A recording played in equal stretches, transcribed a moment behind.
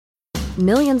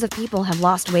Millions of people have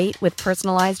lost weight with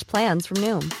personalized plans from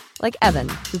Noom. Like Evan,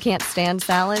 who can't stand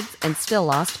salads and still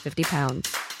lost 50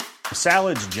 pounds.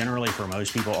 Salads generally for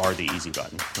most people are the easy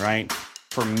button, right?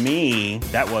 For me,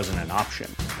 that wasn't an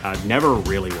option. I never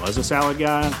really was a salad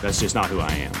guy. That's just not who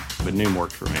I am. But Noom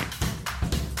worked for me.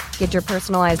 Get your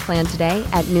personalized plan today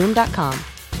at Noom.com.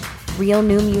 Real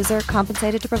Noom user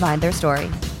compensated to provide their story.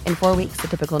 In 4 weeks, the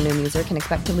typical Noom user can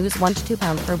expect to lose 1 to 2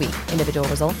 pounds per week. Individual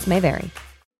results may vary.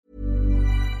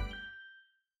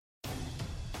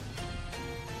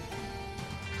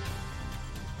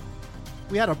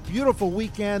 We had a beautiful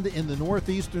weekend in the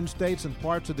northeastern states and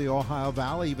parts of the Ohio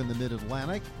Valley, even the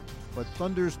mid-Atlantic. But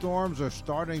thunderstorms are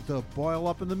starting to boil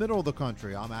up in the middle of the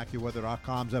country. I'm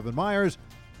AccuWeather.com's Evan Myers.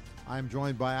 I'm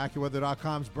joined by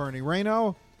AccuWeather.com's Bernie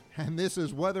Rayno. And this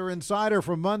is Weather Insider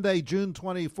for Monday, June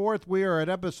 24th. We are at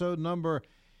episode number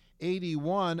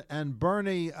 81. And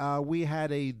Bernie, we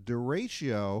had a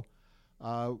derecho.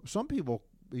 Some people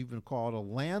even call it a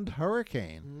land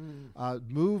hurricane,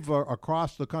 move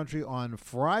across the country on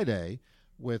Friday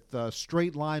with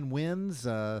straight line winds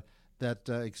that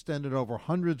extended over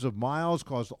hundreds of miles,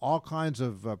 caused all kinds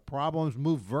of problems,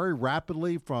 moved very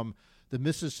rapidly from the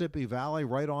Mississippi Valley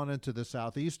right on into the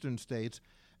southeastern states.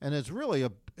 And it's really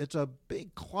it's a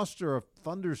big cluster of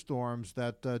thunderstorms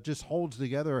that just holds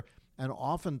together, and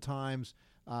oftentimes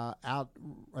out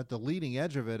at the leading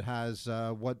edge of it has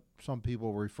what some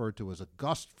people refer to as a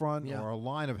gust front or a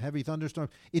line of heavy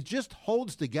thunderstorms. It just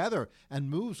holds together and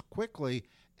moves quickly,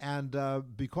 and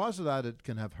because of that, it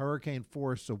can have hurricane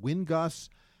force wind gusts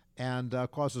and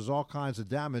causes all kinds of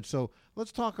damage. So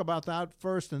let's talk about that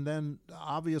first, and then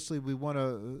obviously we want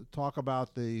to talk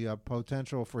about the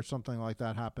potential for something like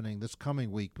that happening this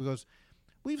coming week, because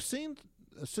we've seen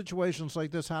situations like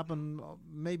this happen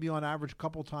maybe on average a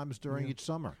couple times during each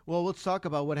summer. Well, let's talk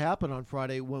about what happened on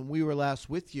Friday. When we were last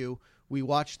with you, we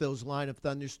watched those line of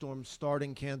thunderstorms start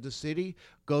in Kansas City,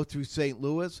 go through St.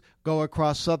 Louis, go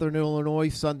across southern Illinois,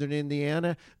 southern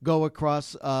Indiana, go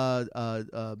across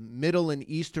middle and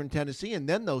eastern Tennessee, and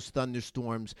then those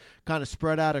thunderstorms kind of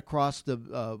spread out across the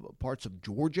parts of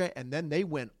Georgia, and then they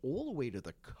went all the way to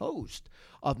the coast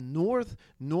of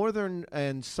northern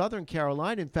and southern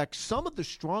Carolina. In fact, some of the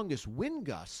strongest wind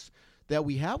gusts that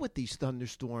we have with these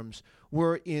thunderstorms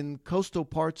were in coastal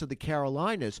parts of the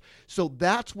Carolinas. So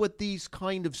that's what these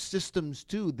kind of systems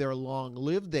do. They're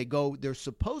long-lived. They're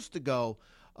supposed to go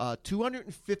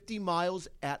 250 miles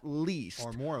at least.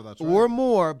 Or more, that's right. Or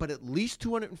more, but at least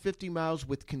 250 miles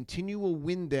with continual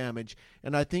wind damage.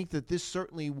 And I think that this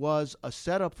certainly was a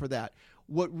setup for that.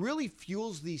 What really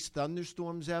fuels these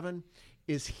thunderstorms, Evan,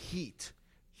 is heat.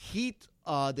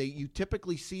 You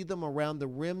typically see them around the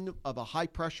rim of a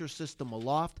high-pressure system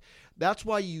aloft. That's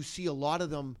why you see a lot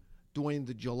of them during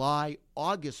the July,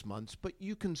 August months, but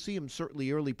you can see them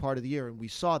certainly early part of the year, and we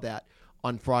saw that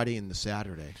on Friday and the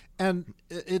Saturday. And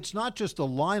it's not just a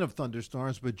line of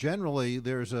thunderstorms, but generally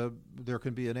there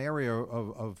can be an area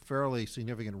of fairly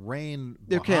significant rain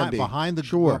behind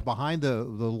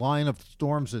the line of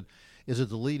storms that is at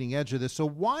the leading edge of this. So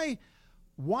why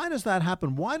does that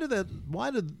happen? Why did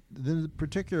in the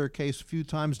particular case a few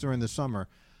times during the summer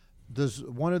does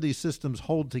one of these systems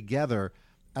hold together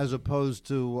as opposed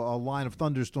to a line of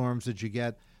thunderstorms that you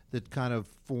get that kind of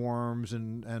forms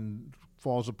and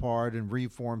falls apart and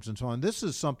reforms and so on? This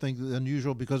is something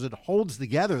unusual because it holds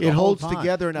together the whole time.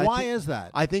 Together. And why is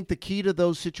that? I think the key to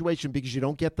those situations, because you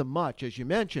don't get them much, as you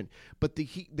mentioned, but the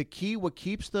key, what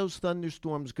keeps those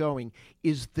thunderstorms going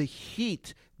is the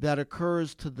heat that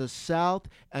occurs to the south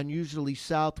and usually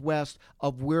southwest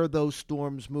of where those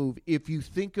storms move. If you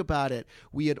think about it,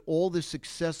 we had all this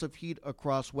excessive heat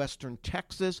across western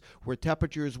Texas where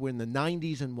temperatures were in the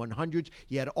 90s and 100s.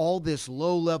 You had all this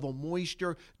low-level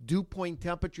moisture, dew point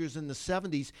temperatures in the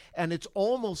 70s, and it's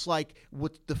almost like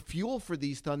what the fuel for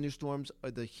these thunderstorms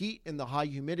are the heat and the high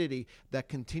humidity that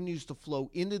continues to flow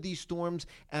into these storms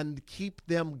and keep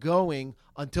them going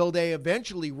until they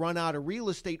eventually run out of real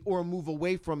estate or move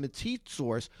away from its heat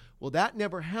source. Well, that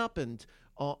never happened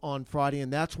on Friday,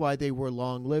 and that's why they were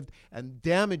long-lived and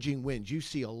damaging winds. You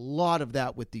see a lot of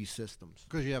that with these systems.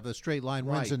 Because you have the straight line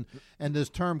winds, and this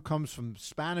term comes from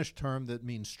Spanish term that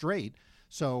means straight.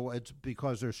 So it's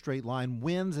because there's straight line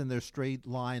winds and there's straight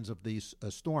lines of these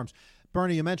storms.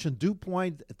 Bernie, you mentioned dew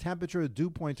point temperature.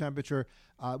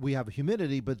 We have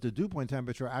humidity, but the dew point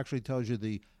temperature actually tells you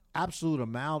the absolute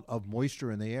amount of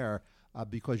moisture in the air.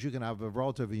 because you can have a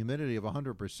relative humidity of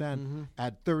 100%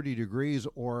 at 30 degrees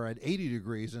or at 80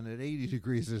 degrees, and at 80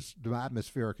 degrees, the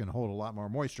atmosphere can hold a lot more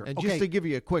moisture. And just to give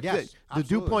you a quick the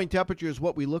dew point temperature is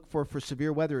what we look for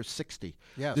severe weather is 60.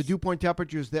 Yes. The dew point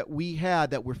temperatures that we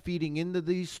had that were feeding into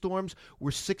these storms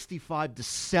were 65 to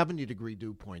 70 degree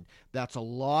dew point. That's a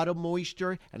lot of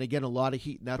moisture, and again, a lot of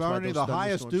heat. And that's Bernie, why the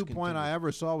highest dew point I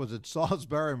ever saw was at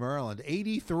Salisbury, Maryland,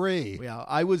 83. Yeah,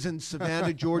 I was in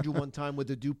Savannah, Georgia one time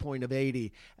with a dew point of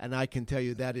 80, and I can tell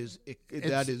you that is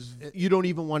you don't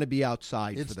even want to be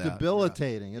outside for that. It's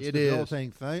debilitating. Yeah. It's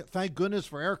debilitating. Thank goodness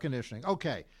for air conditioning.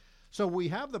 Okay, so we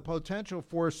have the potential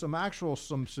for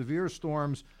some severe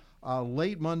storms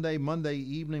late Monday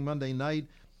evening, Monday night,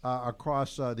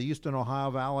 across the eastern Ohio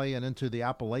Valley and into the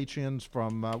Appalachians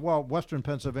from, western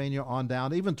Pennsylvania on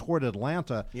down, even toward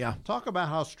Atlanta. Yeah. Talk about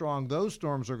how strong those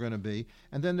storms are going to be.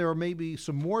 And then there may be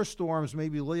some more storms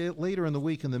maybe later in the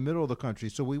week in the middle of the country.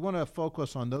 So we want to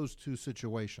focus on those two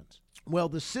situations. Well,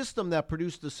 the system that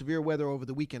produced the severe weather over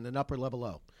the weekend, an upper level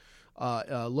low,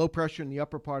 low pressure in the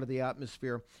upper part of the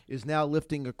atmosphere is now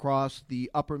lifting across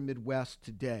the upper Midwest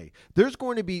today. There's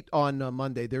going to be, on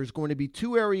Monday, there's going to be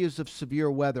two areas of severe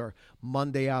weather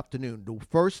Monday afternoon. The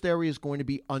first area is going to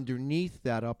be underneath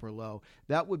that upper low.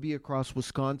 That would be across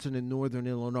Wisconsin and northern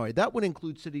Illinois. That would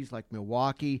include cities like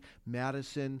Milwaukee,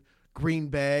 Madison, Green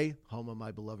Bay, home of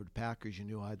my beloved Packers. You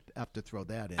knew I'd have to throw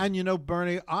that in. And,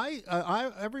 Bernie,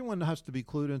 everyone has to be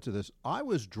clued into this. I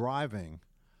was driving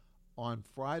on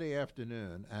Friday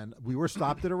afternoon, and we were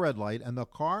stopped at a red light, and the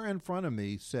car in front of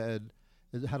me said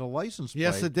it had a license plate.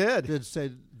 Yes, it did. It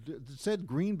said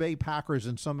Green Bay Packers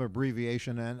in some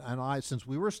abbreviation, and since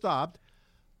we were stopped,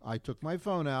 I took my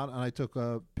phone out and I took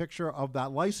a picture of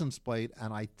that license plate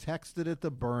and I texted it to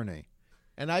Bernie.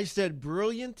 And I said,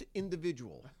 brilliant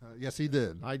individual. Yes, he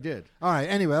did. I did. All right,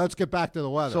 anyway, let's get back to the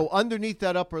weather. So underneath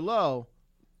that upper low,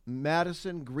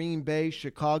 Madison, Green Bay,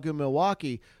 Chicago,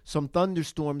 Milwaukee, some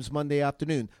thunderstorms Monday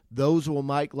afternoon. Those will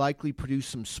likely produce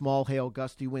some small hail,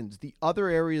 gusty winds. The other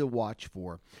area to watch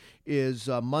for is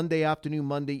Monday afternoon,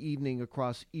 Monday evening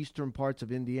across eastern parts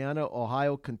of Indiana,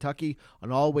 Ohio, Kentucky,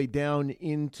 and all the way down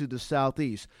into the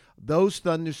southeast. Those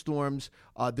thunderstorms,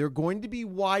 they're going to be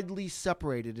widely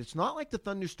separated. It's not like the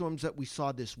thunderstorms that we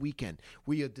saw this weekend.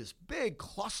 We had this big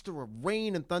cluster of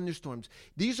rain and thunderstorms.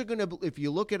 These are going to, if you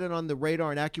look at it on the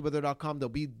radar and AccuWeather.com, they'll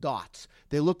be dots.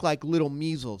 They look like little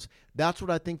measles. That's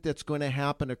what I think that's going to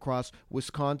happen across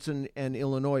Wisconsin and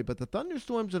Illinois. But the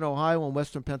thunderstorms in Ohio and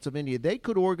western Pennsylvania, they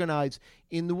could organize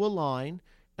into a line.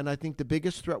 And I think the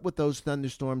biggest threat with those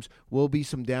thunderstorms will be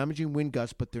some damaging wind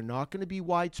gusts, but they're not going to be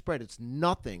widespread. It's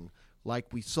nothing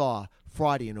like we saw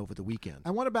Friday and over the weekend.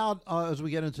 And what about as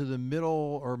we get into the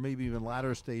middle or maybe even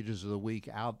latter stages of the week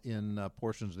out in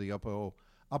portions of the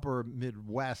upper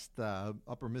Midwest,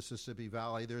 upper Mississippi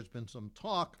Valley? There's been some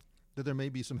talk that there may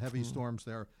be some heavy storms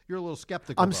there. You're a little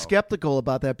skeptical. I'm skeptical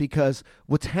about that because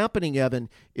what's happening, Evan,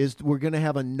 is we're going to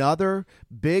have another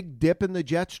big dip in the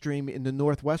jet stream in the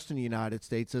northwestern United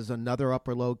States as another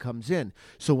upper low comes in.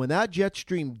 So when that jet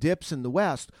stream dips in the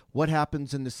west, what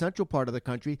happens in the central part of the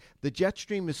country? The jet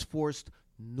stream is forced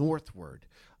northward.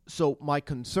 So my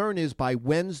concern is by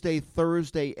Wednesday,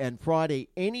 Thursday, and Friday,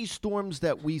 any storms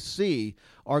that we see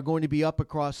are going to be up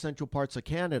across central parts of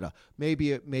Canada,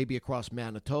 maybe across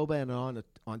Manitoba and on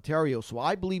Ontario. So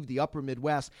I believe the upper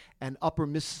Midwest and upper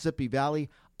Mississippi Valley,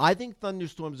 I think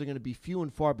thunderstorms are going to be few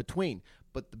and far between.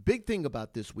 But the big thing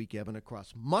about this week, Evan,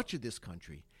 across much of this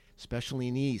country, especially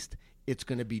in the east, it's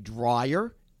going to be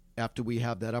drier after we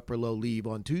have that upper low leave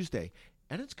on Tuesday.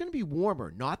 And it's going to be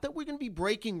warmer. Not that we're going to be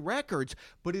breaking records,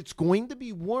 but it's going to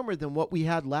be warmer than what we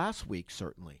had last week,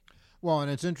 certainly. Well, and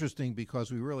it's interesting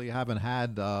because we really haven't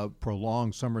had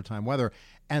prolonged summertime weather.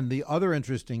 And the other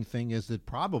interesting thing is that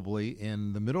probably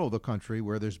in the middle of the country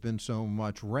where there's been so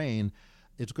much rain,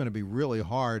 it's going to be really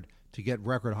hard to get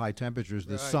record high temperatures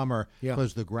this summer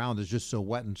because the ground is just so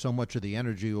wet and so much of the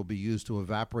energy will be used to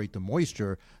evaporate the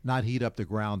moisture, not heat up the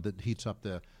ground that heats up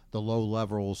the low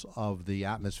levels of the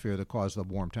atmosphere that cause the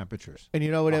warm temperatures. And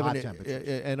you know what, Evan,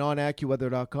 and on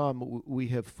AccuWeather.com, we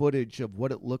have footage of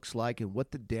what it looks like and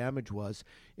what the damage was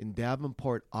in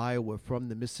Davenport, Iowa from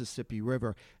the Mississippi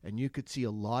River. And you could see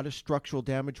a lot of structural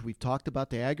damage. We've talked about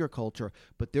the agriculture,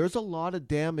 but there's a lot of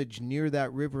damage near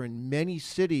that river in many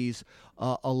cities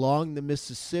along the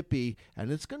Mississippi. And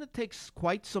it's going to take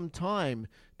quite some time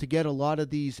to get a lot of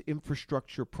these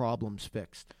infrastructure problems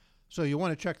fixed. So you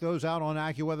want to check those out on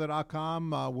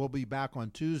AccuWeather.com. We'll be back on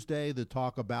Tuesday to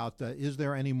talk about is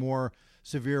there any more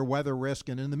severe weather risk.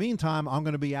 And in the meantime, I'm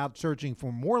going to be out searching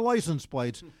for more license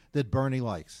plates that Bernie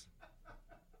likes.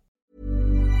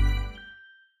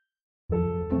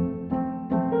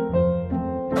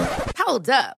 Hold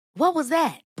up. What was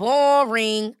that?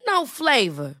 Boring. No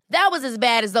flavor. That was as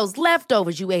bad as those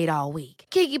leftovers you ate all week.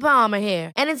 Keke Palmer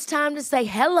here, and it's time to say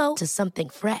hello to something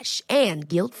fresh and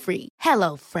guilt-free.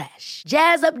 Hello Fresh.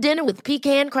 Jazz up dinner with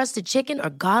pecan-crusted chicken or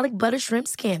garlic butter shrimp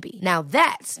scampi. Now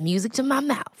that's music to my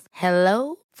mouth.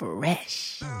 Hello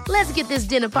Fresh. Let's get this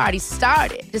dinner party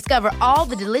started. Discover all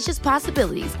the delicious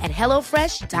possibilities at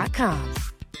HelloFresh.com.